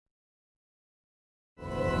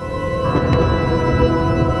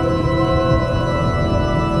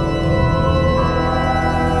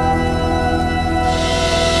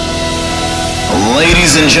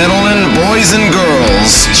Ladies and gentlemen, boys and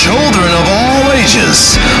girls, children of all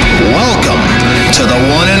ages, welcome to the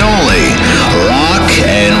one and only Rock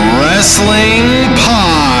and Wrestling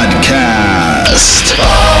Podcast.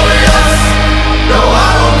 Glorious, no,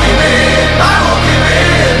 I won't give in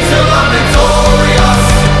till I'm victorious,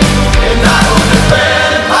 and I will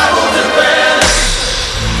defend.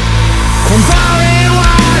 From far and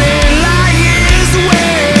wide and light years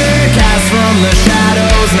away, cast from the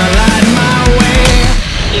shadows, now light my way.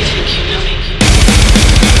 You think you know me?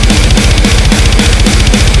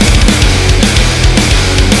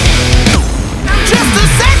 Just a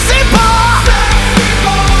sexy boy.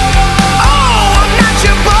 Oh, I'm not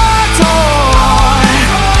your boy toy.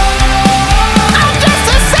 I'm just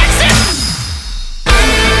a sexy.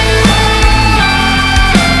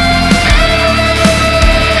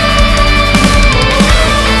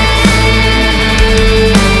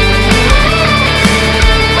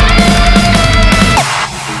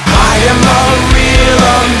 I am a real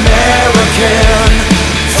American.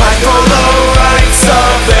 Fight for the rights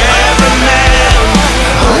of every man.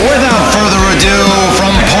 Without further ado, from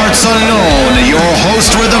parts unknown, your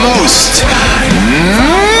host with the most,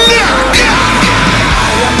 Nick. I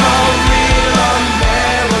am a real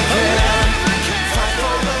American. Fight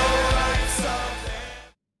for the rights of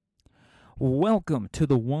Welcome to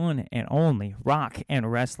the one and only Rock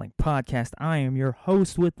and Wrestling Podcast. I am your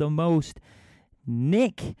host with the most,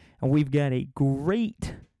 Nick, and we've got a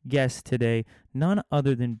great guest today, none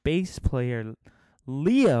other than bass player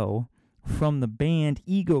Leo from the band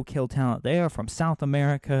Ego Kill Talent. They are from South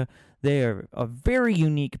America. They are a very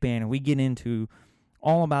unique band, and we get into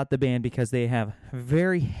all about the band because they have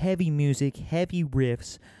very heavy music, heavy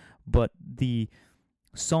riffs, but the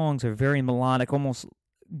songs are very melodic, almost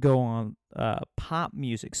go on pop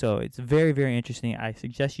music. So it's very, very interesting. I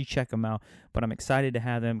suggest you check them out, but I'm excited to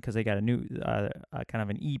have them because they got a new kind of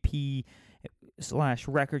an EP /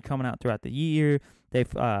 record coming out throughout the year. They've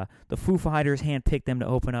the Foo Fighters handpicked them to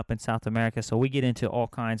open up in South America, so we get into all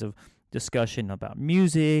kinds of discussion about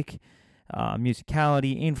music,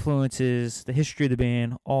 musicality, influences, the history of the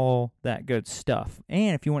band, all that good stuff.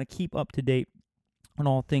 And if you want to keep up to date on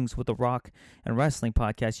all things with the Rock and Wrestling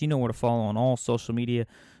Podcast, you know where to follow on all social media,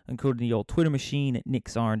 including the old Twitter machine at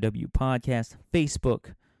Nick's R&W Podcast,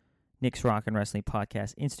 Facebook, Nick's Rock and Wrestling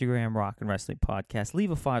Podcast, Instagram, Rock and Wrestling Podcast.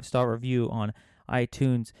 Leave a 5-star review on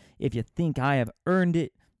iTunes if you think I have earned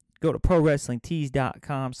it. Go to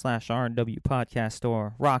ProWrestlingTees.com/R&W Podcast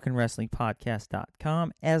Store,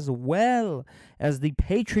 RockandWrestlingPodcast.com, as well as the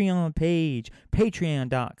Patreon page,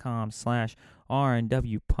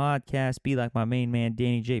 Patreon.com/R&W Podcast. Be like my main man,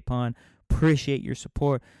 Danny J. Pond. Appreciate your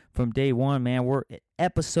support from day one, man. We're at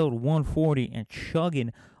episode 140 and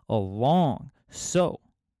chugging along. So,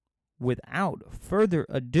 without further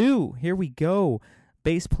ado, here we go.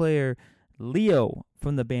 Bass player Leo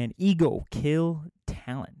from the band Ego Kill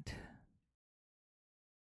Talent.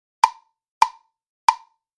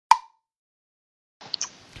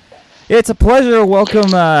 It's a pleasure to welcome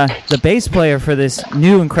the bass player for this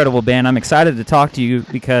new incredible band. I'm excited to talk to you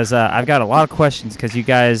because I've got a lot of questions because you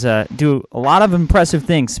guys do a lot of impressive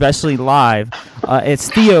things, especially live. It's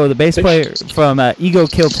Theo, the bass player from Ego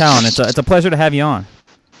Kill Talent. It's a pleasure to have you on.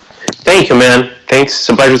 Thank you, man. Thanks. It's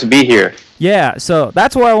a pleasure to be here. Yeah, so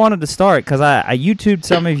that's where I wanted to start because I YouTubed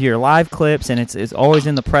some of your live clips, and it's always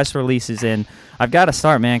in the press releases, and I've got to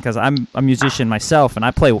start, man, because I'm a musician myself, and I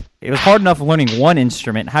play. It was hard enough learning one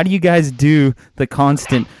instrument. How do you guys do the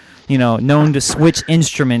constant, known to switch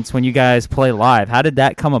instruments when you guys play live? How did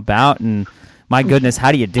that come about, and my goodness,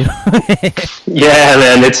 how do you do it? Yeah,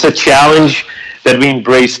 man, it's a challenge that we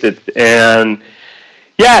embraced it, and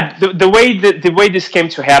yeah, the way this came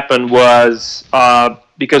to happen was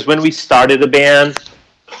because when we started the band,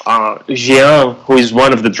 Jean, who is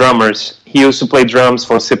one of the drummers, he used to play drums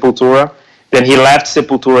for Sepultura. Then he left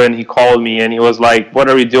Sepultura and he called me and he was like,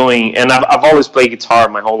 "What are you doing?" And I've always played guitar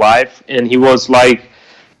my whole life, and he was like,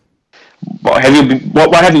 "What have you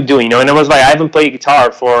been doing?" And I was like, "I haven't played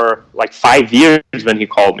guitar for like 5 years." When he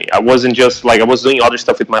called me, I wasn't just like I was doing other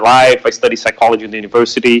stuff with my life. I studied psychology at the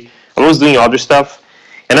university. I was doing other stuff,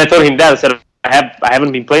 and I told him that. I said, I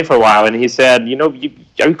haven't been playing for a while, and he said, are you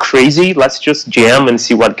crazy? Let's just jam and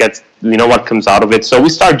see what what comes out of it. So we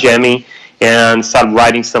start jamming and start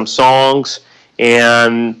writing some songs,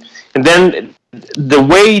 and then the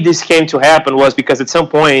way this came to happen was because at some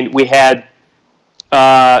point we had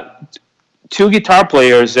 2 guitar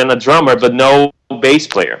players and a drummer, but no bass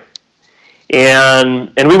player,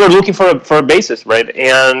 and we were looking for a bassist, right?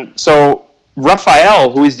 And so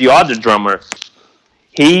Rafael, who is the other drummer,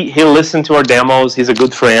 he listened to our demos. He's a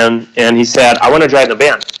good friend, and he said, "I want to join the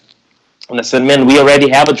band." And I said, man, we already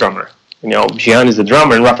have a drummer. Gian is the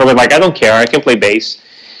drummer. And Rafael was like, I don't care. I can play bass.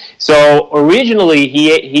 So originally,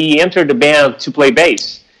 he entered the band to play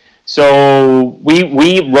bass. So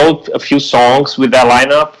we wrote a few songs with that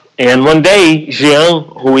lineup. And one day, Gian,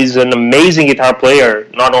 who is an amazing guitar player,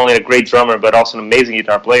 not only a great drummer, but also an amazing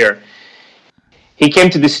guitar player, he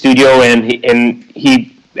came to the studio and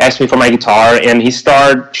he asked me for my guitar, and he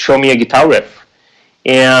started showing me a guitar riff.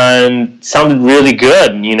 And sounded really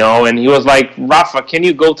good, and he was like, Rafa, can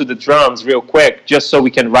you go to the drums real quick just so we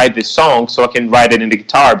can write this song so I can write it in the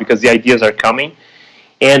guitar because the ideas are coming.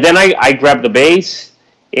 And then I grabbed the bass,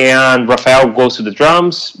 and Rafael goes to the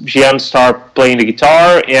drums, Gian start playing the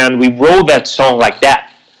guitar, and we wrote that song like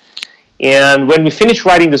that. And when we finished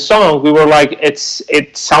writing the song, we were like, it's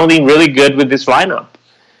sounding really good with this lineup.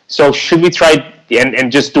 So should we try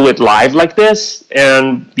and just do it live like this?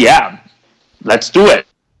 And yeah, let's do it.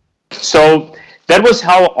 So that was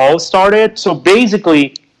how it all started. So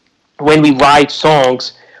basically, when we write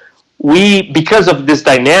songs, because of this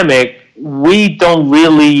dynamic, we don't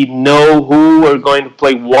really know who are going to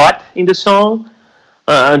play what in the song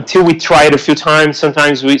until we try it a few times.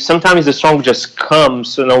 Sometimes the song just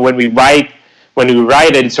comes. When we write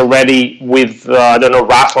it, it's already with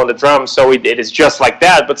Rafa on the drums, so it is just like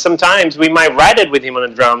that. But sometimes we might write it with him on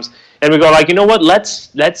the drums, and we go like, you know what?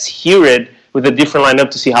 Let's hear it with a different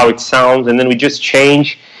lineup to see how it sounds, and then we just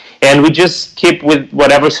change, and we just keep with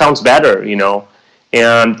whatever sounds better,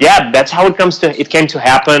 And yeah, that's how it came to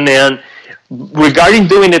happen. And regarding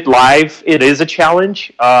doing it live, it is a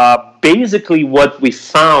challenge. Basically, what we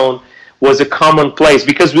found was a common place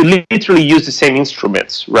because we literally use the same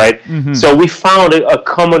instruments, right? Mm-hmm. So we found a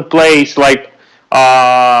common place, like,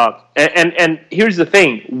 and here's the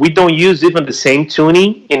thing: we don't use even the same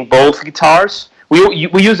tuning in both guitars.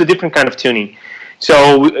 We use a different kind of tuning.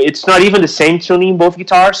 So it's not even the same tuning in both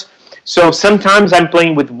guitars. So sometimes I'm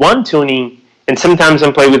playing with one tuning, and sometimes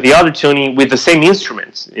I'm playing with the other tuning with the same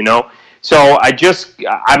instruments, So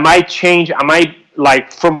I might change,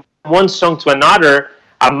 like from one song to another,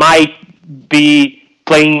 I might be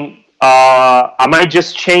playing, I might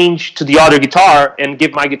just change to the other guitar and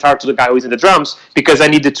give my guitar to the guy who's in the drums because I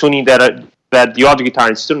need the tuning that the other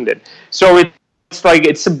guitar is tuned in. So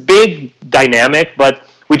it's a big dynamic, but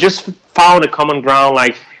we just found a common ground,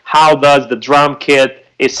 like how does the drum kit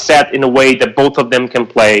is set in a way that both of them can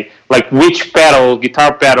play, like which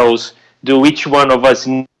guitar pedals do each one of us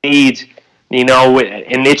need,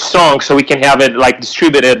 in each song, so we can have it like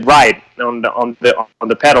distributed right on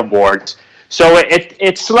the pedal boards. So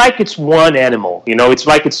it's like it's one animal, It's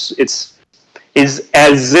like it's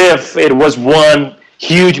as if it was one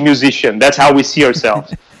huge musician. That's how we see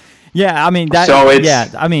ourselves. Yeah, I mean that. So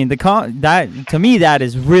that to me that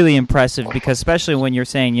is really impressive because especially when you're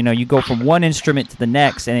saying you go from one instrument to the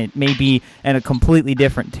next and it may be in a completely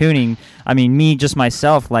different tuning. I mean,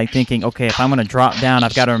 myself, like thinking, okay, if I'm going to drop down,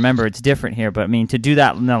 I've got to remember it's different here. But I mean, to do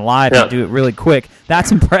that in a live and do it really quick,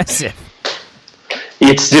 that's impressive.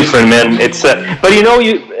 It's different, man.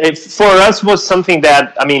 But for us was something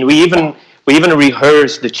that we even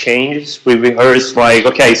rehearsed the changes. We rehearsed like,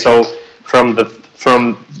 okay, so from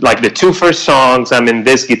like the two first songs, I'm in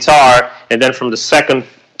this guitar, and then from the second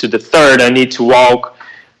to the third, I need to walk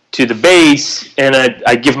to the bass, and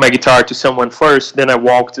I give my guitar to someone first, then I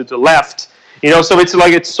walk to the left. So it's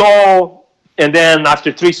like it's all, and then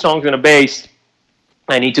after 3 songs in a bass,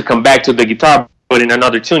 I need to come back to the guitar, but in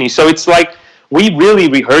another tuning. So it's like we really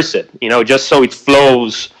rehearse it, just so it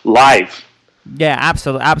flows live. Yeah,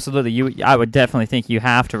 absolutely. I would definitely think you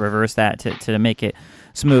have to reverse that to make it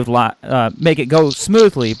smooth, make it go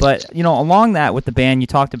smoothly. But along that with the band, you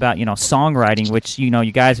talked about songwriting, which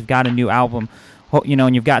you guys have got a new album,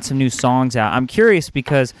 and you've got some new songs out. I'm curious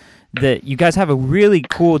because you guys have a really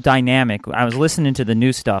cool dynamic. I was listening to the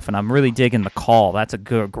new stuff, and I'm really digging The Call. That's a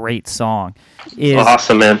great song.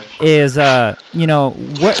 Awesome, man.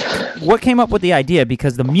 What came up with the idea?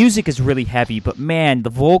 Because the music is really heavy, but man, the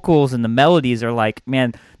vocals and the melodies are like,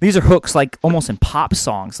 man, these are hooks like almost in pop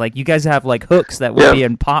songs. Like you guys have like hooks that would be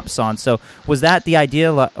in pop songs. So was that the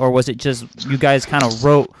idea, or was it just you guys kind of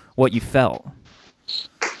wrote what you felt?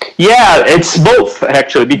 Yeah, it's both,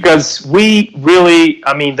 actually, because we really,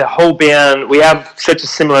 the whole band, we have such a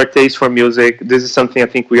similar taste for music. This is something I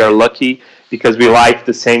think we are lucky because we like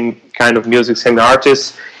the same kind of music, same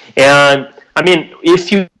artists. And,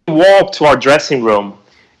 if you walk to our dressing room,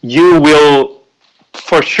 you will,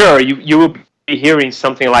 for sure, you will be hearing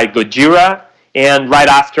something like Gojira, and right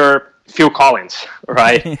after Phil Collins,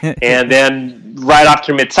 right? And then right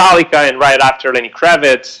after Metallica, and right after Lenny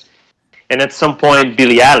Kravitz, and at some point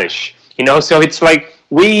Billie Eilish, so it's like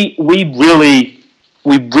we really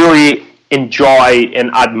enjoy and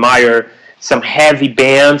admire some heavy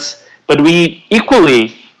bands, but we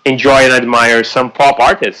equally enjoy and admire some pop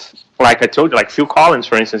artists. Like I told you, like Phil Collins,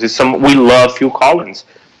 for instance, we love Phil Collins.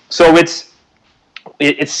 So it's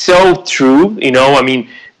so true, you know. I mean,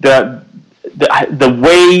 the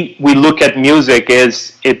way we look at music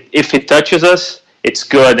is, if it touches us, it's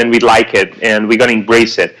good and we like it and we're gonna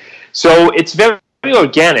embrace it. So it's very, very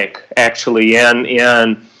organic, actually, and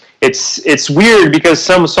it's weird because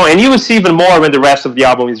some song, and you will see even more when the rest of the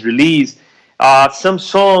album is released. Some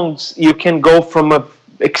songs you can go from a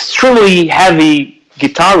extremely heavy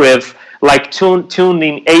guitar riff, like tuned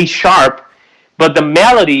in A sharp, but the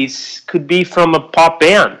melodies could be from a pop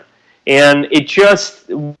band, and it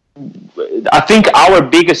just. I think our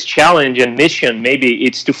biggest challenge and mission maybe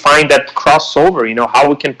it's to find that crossover, you know, how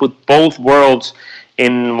we can put both worlds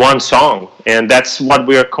in one song, and that's what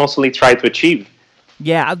we are constantly trying to achieve.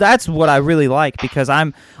 Yeah, that's what I really like, because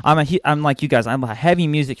I'm like you guys. I'm a heavy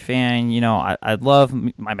music fan. You know, I love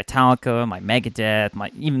my Metallica, my Megadeth,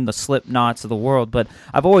 even the Slipknots of the world. But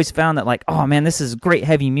I've always found that, like, oh man, this is great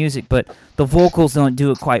heavy music, but the vocals don't do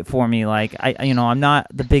it quite for me. Like, I'm not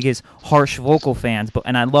the biggest harsh vocal fans,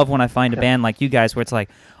 and I love when I find a band like you guys where it's like,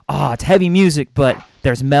 oh, it's heavy music, but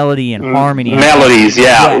there's melody and harmony. Melodies,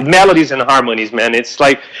 yeah, melodies and harmonies, man. It's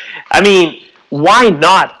like, I mean, why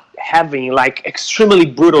not having like extremely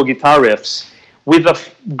brutal guitar riffs with a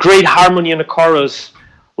great harmony in the chorus,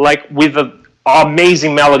 like with an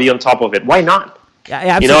amazing melody on top of it? Why not?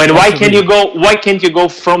 Yeah, you know, and why can't you go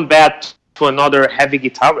from that to another heavy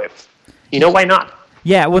guitar riff? You know, why not?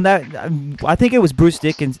 Yeah, well, I think it was Bruce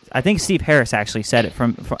Dickinson. I think Steve Harris actually said it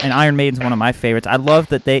and Iron Maiden's one of my favorites. I love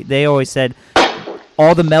that they always said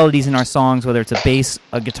all the melodies in our songs, whether it's a bass,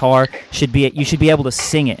 a guitar, you should be able to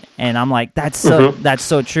sing it. And I'm like, that's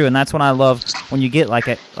so true. And that's what I love when you get like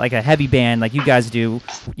a heavy band like you guys do.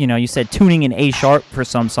 You know, you said tuning in A sharp for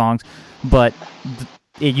some songs, but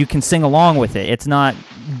you can sing along with it. It's not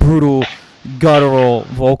brutal, guttural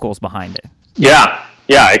vocals behind it.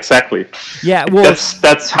 Yeah, exactly. Yeah, well,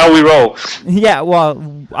 that's how we roll. Yeah,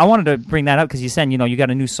 well, I wanted to bring that up because you said, you know, you got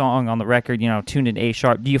a new song on the record, you know, tuned in A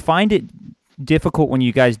sharp. Do you find it difficult when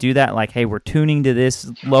you guys do that? Like, hey, we're tuning to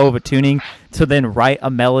this low of a tuning to then write a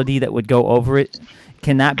melody that would go over it.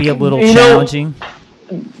 Can that be a little challenging?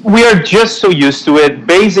 We are just so used to it.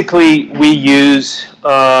 Basically, we use,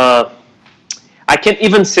 I can't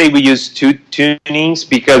even say we use two tunings,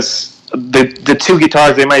 because the two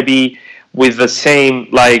guitars, they might be with the same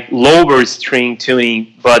like lower string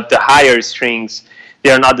tuning, but the higher strings, they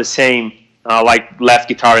are not the same, like left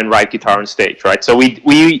guitar and right guitar on stage, right? So we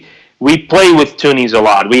play with tunings a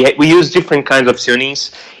lot. We use different kinds of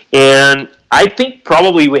tunings, and I think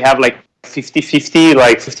probably we have like 50-50,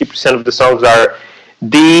 like 50% of the songs are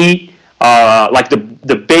D, like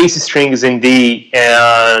the bass string is in D,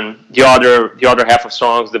 and the other half of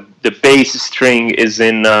songs, the bass string is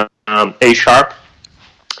in A sharp.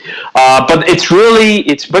 But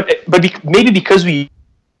maybe because we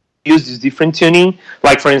use this different tuning,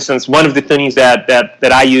 like for instance, one of the tunings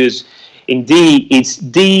that I use in D, it's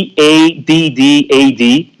D A D D A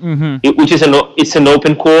D, which is it's an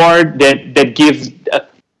open chord that gives a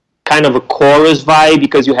kind of a chorus vibe,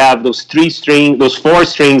 because you have those those four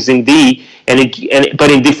strings in D, but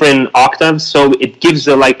in different octaves, so it gives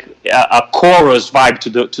a chorus vibe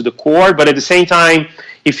to the chord. But at the same time,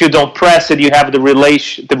 if you don't press it, you have the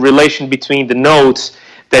relation between the notes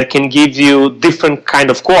that can give you different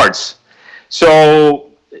kind of chords.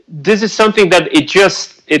 So this is something that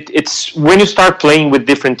it's when you start playing with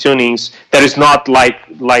different tunings, that is not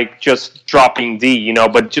like just dropping D, you know,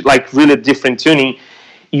 but like really different tuning.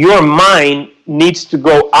 Your mind needs to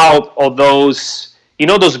go out of those, you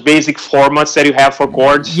know, those basic formats that you have for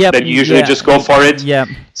chords, that you usually just go for it. Yeah.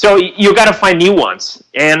 So you got to find new ones.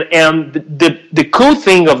 And the cool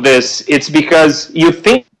thing of this, it's because you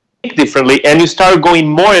think differently and you start going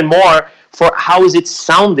more and more for how is it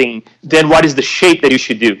sounding than what is the shape that you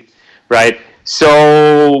should do, right?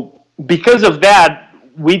 So because of that,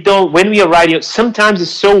 when we are writing, sometimes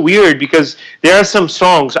it's so weird because there are some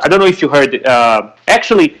songs, I don't know if you heard,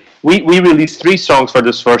 actually, we released 3 songs for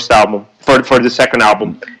this first album, for the second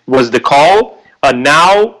album. It was The Call,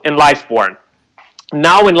 Now, and Lifeborn.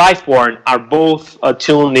 Now and Lifeborn are both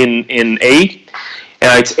tuned in A.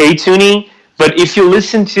 It's A tuning, but if you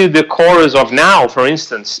listen to the chorus of Now, for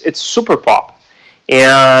instance, it's super pop.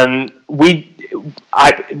 And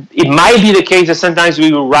it might be the case that sometimes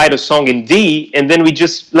we will write a song in D, and then we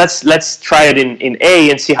just let's try it in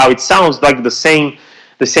A and see how it sounds, like the same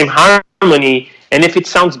harmony. And if it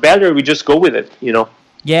sounds better, we just go with it, you know.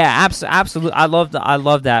 Yeah, absolutely. I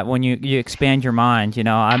love that when you expand your mind. You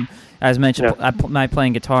know, as mentioned, my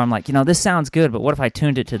playing guitar, I'm like, this sounds good, but what if I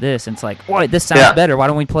tuned it to this? And it's like, boy, this sounds better. Why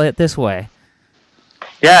don't we play it this way?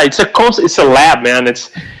 Yeah, it's a lab, man.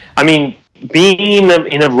 Being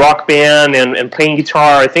in a rock band and playing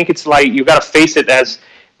guitar, I think it's like you got to face it as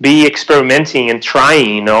be experimenting and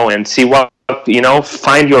trying, and see what,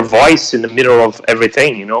 find your voice in the middle of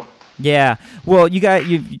everything, Yeah. Well,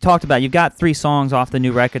 you talked about, you've got 3 songs off the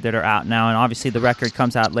new record that are out now, and obviously the record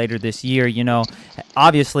comes out later this year.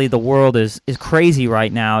 Obviously the world is crazy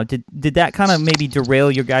right now. Did that kind of maybe derail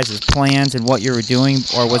your guys' plans and what you were doing,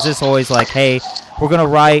 or was this always like, hey, we're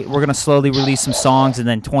going to slowly release some songs, and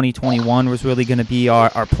then 2021 was really going to be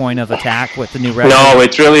our point of attack with the new record? No,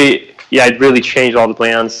 it really changed all the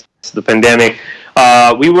plans. The pandemic.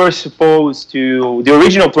 We were supposed to, the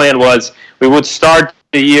original plan was we would start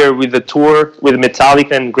the year with a tour with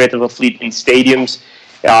Metallica and Greta Fleet in stadiums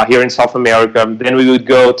here in South America. Then we would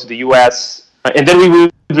go to the U.S., and then we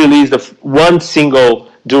would release one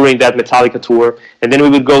single during that Metallica tour. And then we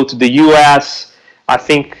would go to the U.S., I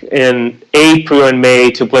think in April and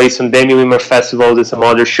May, to play some Demi Wimmer festivals and some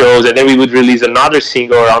other shows. And then we would release another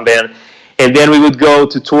single around then. And then we would go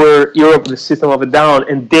to tour Europe with System of a Down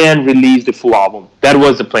and then release the full album. That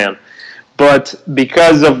was the plan. But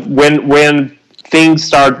because of when things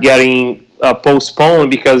start getting postponed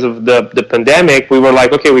because of the pandemic, we were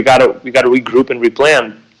like, okay, we gotta regroup and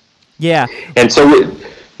replan. Yeah. And so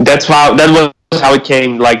that was how it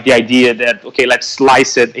came, like the idea that, okay, let's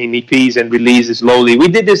slice it in EPs and release it slowly. We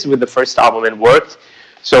did this with the first album and it worked.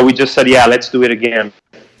 So we just said, yeah, let's do it again.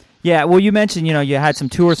 Yeah, well, you mentioned, you had some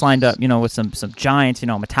tours lined up, with some giants,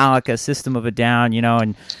 Metallica, System of a Down,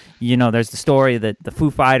 and, there's the story that the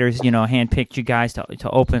Foo Fighters, handpicked you guys to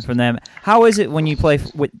open for them. How is it when you play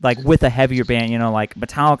with a heavier band, like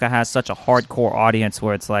Metallica has such a hardcore audience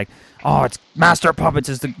where it's like, oh, it's Master of Puppets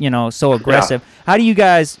is so aggressive. Yeah. How do you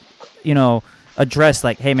guys, address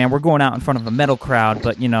like, hey, man, we're going out in front of a metal crowd,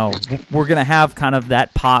 but, we're going to have kind of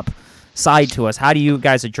that pop side to us. How do you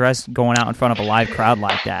guys address going out in front of a live crowd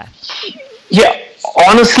like that? Yeah,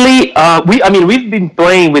 honestly, we've been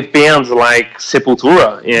playing with bands like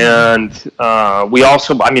Sepultura, and we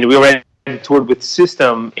already toured with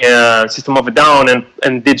System of a Down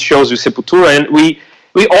and did shows with Sepultura, and we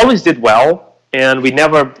always did well, and we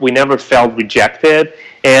never felt rejected.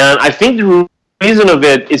 And I think the reason of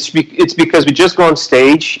it's because we just go on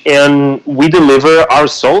stage and we deliver our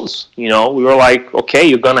souls. We were like, okay,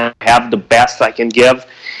 you're gonna have the best I can give,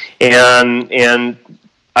 and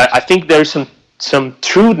I think there's some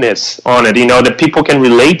trueness on it, that people can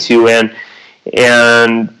relate to, and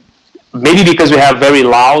maybe because we have very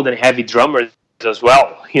loud and heavy drummers as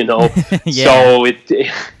well, Yeah. So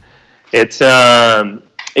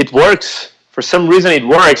it works. For some reason it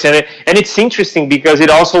works, and it's interesting because it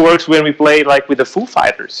also works when we play like with the Foo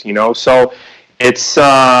Fighters, So it's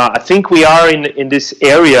I think we are in this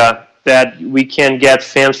area that we can get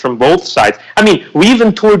fans from both sides. We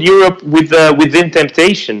even toured Europe with Within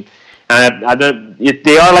Temptation.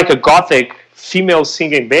 They are like a gothic female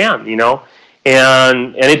singing band,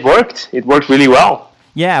 and it worked. It worked really well.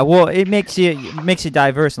 Yeah, well, it makes you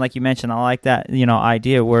diverse, and like you mentioned, I like that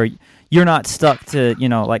idea where you're not stuck to,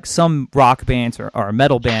 like some rock bands or a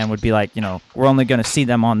metal band would be like, we're only going to see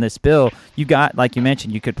them on this bill. You got, like you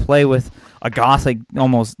mentioned, you could play with a gothic,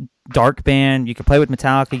 almost dark band. You could play with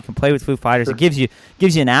Metallica. You can play with Foo Fighters. It gives you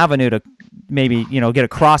an avenue to maybe, get a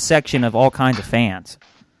cross section of all kinds of fans.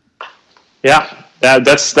 Yeah,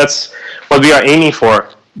 that's what we are aiming for.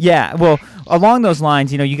 Yeah, well, along those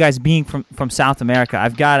lines, you guys being from South America,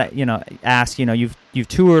 I've got to, ask, you've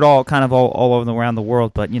toured all over around the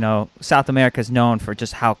world, but, South America is known for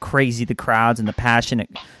just how crazy the crowds and the passionate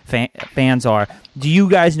fans are. Do you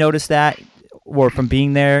guys notice that, or from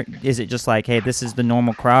being there, is it just like, hey, this is the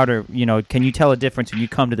normal crowd, or, can you tell a difference when you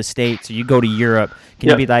come to the States or you go to Europe? Can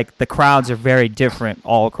you be like, the crowds are very different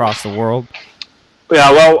all across the world? Yeah,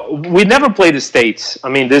 well, we never played the States.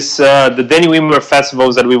 The Demi Wimmer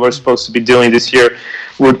festivals that we were supposed to be doing this year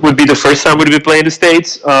would be the first time we'd be playing the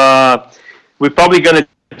States. We're probably going to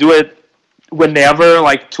do it whenever,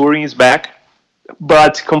 like, touring is back.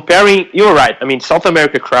 But comparing, you're right. South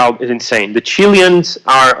America crowd is insane. The Chileans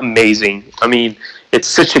are amazing. It's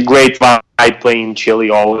such a great vibe playing in Chile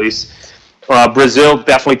always. Brazil,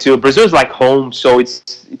 definitely too. Brazil is like home, so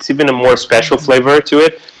it's even a more special flavor to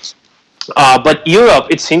it. But Europe,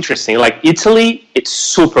 it's interesting. Like Italy, it's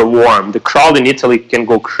super warm. The crowd in Italy can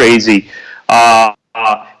go crazy.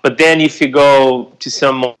 But then if you go to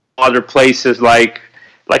some other places like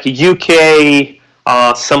UK,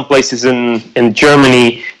 some places in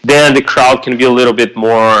Germany, then the crowd can be a little bit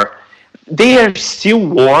more. They are still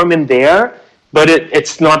warm in there, but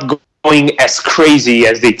it's not as crazy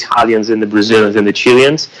as the Italians and the Brazilians and the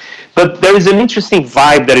Chileans, but there is an interesting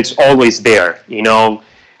vibe that it's always there.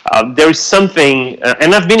 There is something,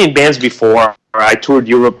 and I've been in bands before. I toured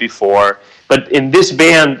Europe before, but in this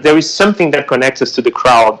band, there is something that connects us to the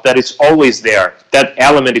crowd that is always there. That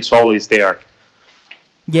element is always there.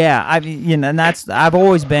 Yeah, and I've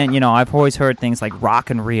always been, I've always heard things like Rock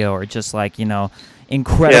in Rio, or just like,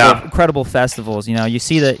 incredible festivals. You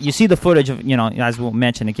see the footage of, as we'll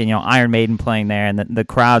mention again, Iron Maiden playing there, and the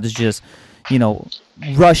crowd is just,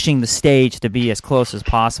 rushing the stage to be as close as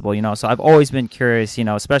possible. So I've always been curious,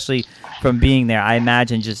 especially from being there. I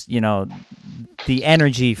imagine just, the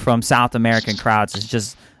energy from South American crowds is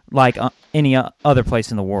just like any other place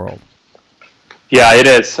in the world. Yeah, it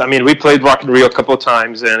is. I mean, we played Rock in Rio a couple of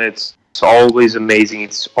times, and it's always amazing.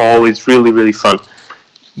 It's always really, really fun.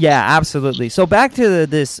 Yeah, absolutely. So back to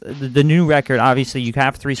the new record. Obviously, you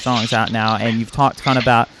have 3 songs out now, and you've talked kind of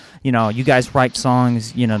about, you guys write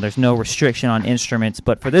songs, there's no restriction on instruments.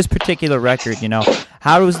 But for this particular record,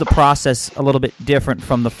 how was the process a little bit different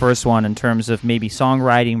from the first one in terms of maybe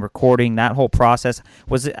songwriting, recording, that whole process?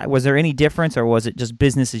 Was there any difference, or was it just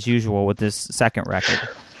business as usual with this second record?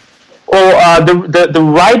 Well, the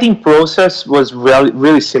writing process was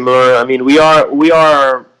really similar. I mean,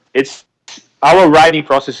 our writing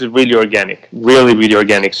process is really organic, really, really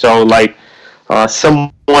organic. So, like,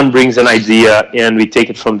 someone brings an idea, and we take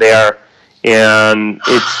it from there. And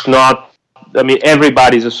it's not, I mean,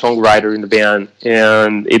 everybody's a songwriter in the band,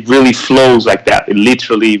 and it really flows like that. It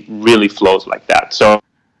literally really flows like that. So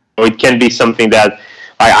it can be something that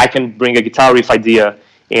I can bring a guitar riff idea,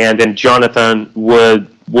 and then Jonathan would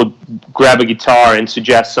grab a guitar and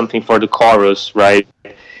suggest something for the chorus, right?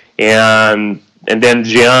 And then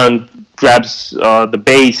Jean grabs the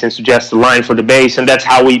bass and suggests a line for the bass, and that's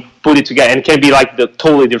how we put it together. And it can be like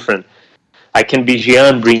totally different. I can be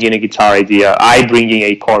Jean bringing a guitar idea, I bringing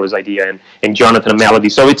a chorus idea, and Jonathan a melody.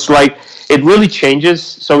 So it's like, it really changes.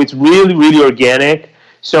 So it's really, really organic.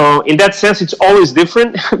 So in that sense, it's always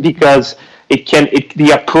different because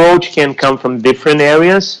the approach can come from different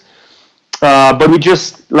areas. But we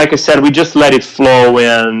just, like I said, we just let it flow,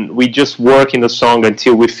 and we just work in the song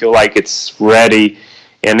until we feel like it's ready,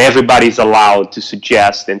 and everybody's allowed to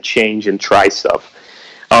suggest and change and try stuff.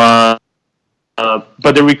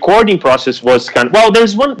 But the recording process was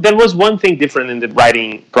there was one thing different in the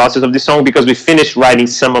writing process of the song, because we finished writing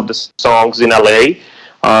some of the songs in LA.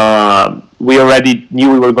 We already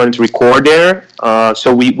knew we were going to record there,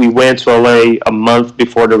 so we went to LA a month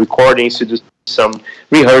before the recordings to do some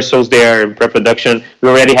rehearsals there and pre-production. We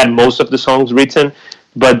already had most of the songs written,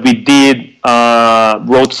 but we did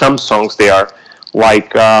wrote some songs there.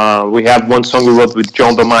 Like, we have one song we wrote with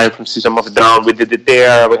John Bamayan from System of a Down. We did it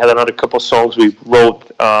there. We had another couple songs we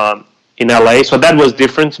wrote in LA. So that was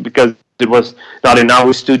different because it was not in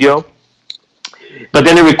our studio. But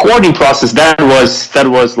then the recording process, that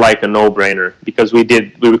was like a no-brainer, because we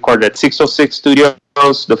recorded at 606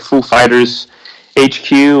 Studios, the Foo Fighters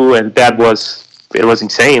HQ, and it was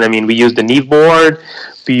insane. I mean, we used the Neve board,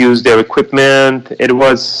 we used their equipment. It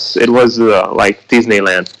was like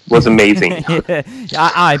Disneyland. It was amazing.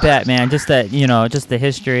 Yeah, I bet, man. Just that, just the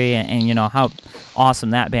history and how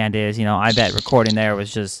awesome that band is. I bet recording there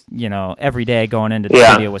was just, every day going into the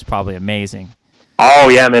studio was probably amazing. Oh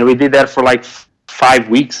yeah, man. We did that for like 5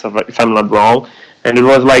 weeks, if I'm not wrong. And it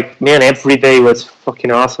was like, man, every day was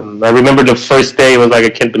fucking awesome. I remember the first day was like, I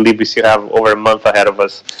can't believe we still have over a month ahead of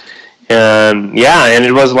us. And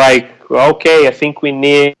it was like, okay, I think we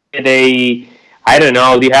need I don't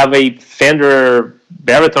know, do you have a Fender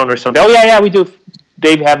baritone or something? Oh yeah, we do.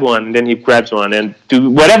 Dave had one, and then he grabs one, and do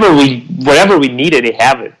whatever we needed, they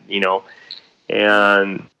have it,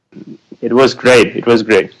 and it was great.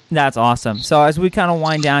 That's awesome. So as we kind of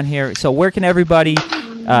wind down here, so where can everybody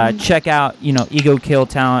check out, Ego Kill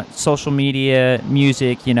Talent, social media,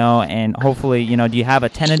 music, and hopefully, do you have a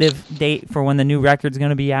tentative date for when the new record's going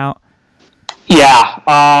to be out? Yeah,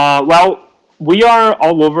 well, we are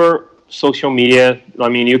all over social media. I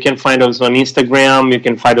mean, you can find us on Instagram, you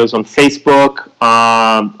can find us on Facebook,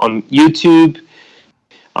 on YouTube,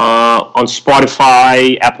 on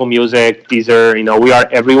Spotify, Apple Music, Deezer, we are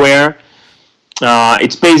everywhere.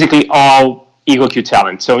 It's basically all Ego Q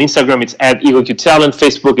Talent. So Instagram, it's at Ego Q Talent.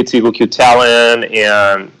 Facebook, it's Ego Q Talent,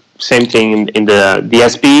 and same thing in the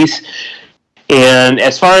SBs. And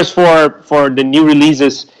as far as for the new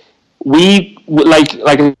releases, we like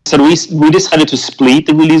I said, we decided to split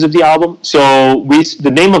the release of the album. So the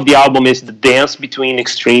name of the album is The Dance Between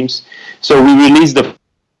Extremes. So we released the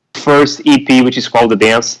first EP, which is called The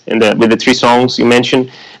Dance, with the 3 songs you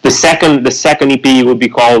mentioned. The second EP will be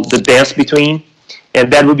called The Dance Between,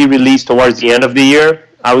 and that will be released towards the end of the year.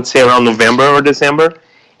 I would say around November or December.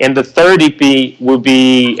 And the third EP will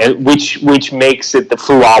be, which makes it the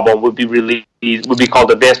full album, will be released. Will be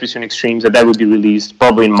called The Dance Between Extremes, and that will be released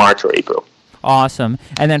probably in March or April. Awesome.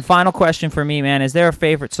 And then final question for me, man, is there a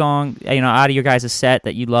favorite song, out of your guys' set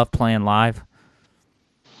that you love playing live?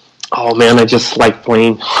 Oh man, I just like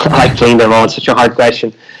playing. I like playing them all. It's such a hard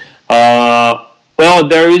question. Well,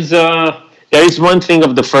 there is one thing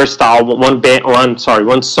of the first album, one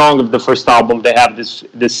song of the first album that have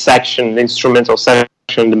this section, the instrumental section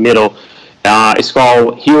in the middle. It's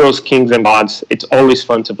called Heroes, Kings, and Gods. It's always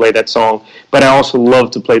fun to play that song, but I also love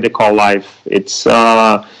to play the call live. It's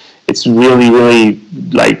really, really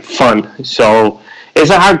like fun. So it's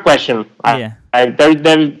a hard question. Yeah.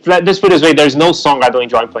 Let's put it this way: there's no song I don't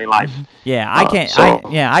enjoy playing live. Yeah,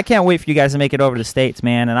 I can't wait for you guys to make it over to the States,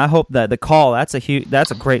 man. And I hope that the call that's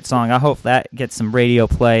a great song. I hope that gets some radio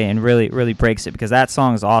play and really, really breaks it, because that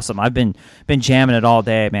song is awesome. I've been jamming it all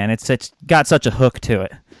day, man. It's got such a hook to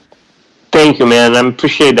it. Thank you, man. I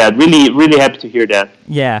appreciate that. Really, really happy to hear that.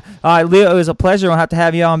 Yeah. All right, Leo, it was a pleasure. We'll have to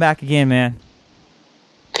have you on back again, man.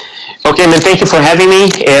 Okay, man. Thank you for having me,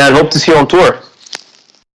 and hope to see you on tour.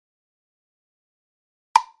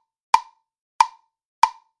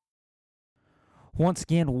 Once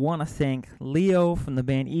again, want to thank Leo from the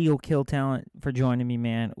band Eagle Kill Talent for joining me,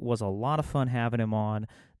 man. It was a lot of fun having him on.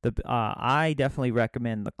 I definitely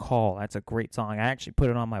recommend The Call. That's a great song. I actually put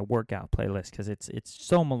it on my workout playlist because it's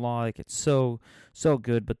so melodic. It's so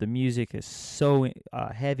good, but the music is so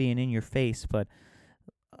heavy and in your face, but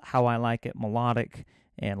how I like it, melodic,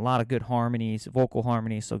 and a lot of good harmonies, vocal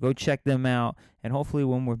harmonies. So go check them out, and hopefully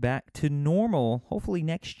when we're back to normal, hopefully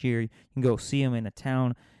next year, you can go see them in a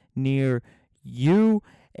town near you.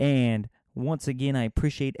 And once again, I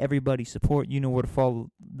appreciate everybody's support. You know where to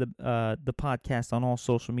follow the podcast on all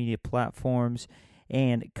social media platforms.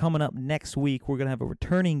 And coming up next week, we're going to have a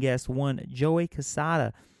returning guest, one Joey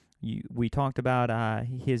Casada. We talked about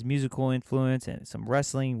his musical influence and some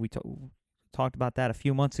wrestling. We talked about that a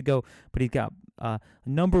few months ago. But he's got a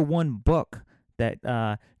 #1 book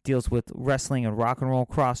that deals with wrestling and rock and roll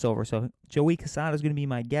crossover. So Joey Casada is going to be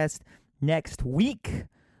my guest next week.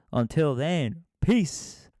 Until then,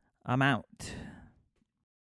 peace. I'm out.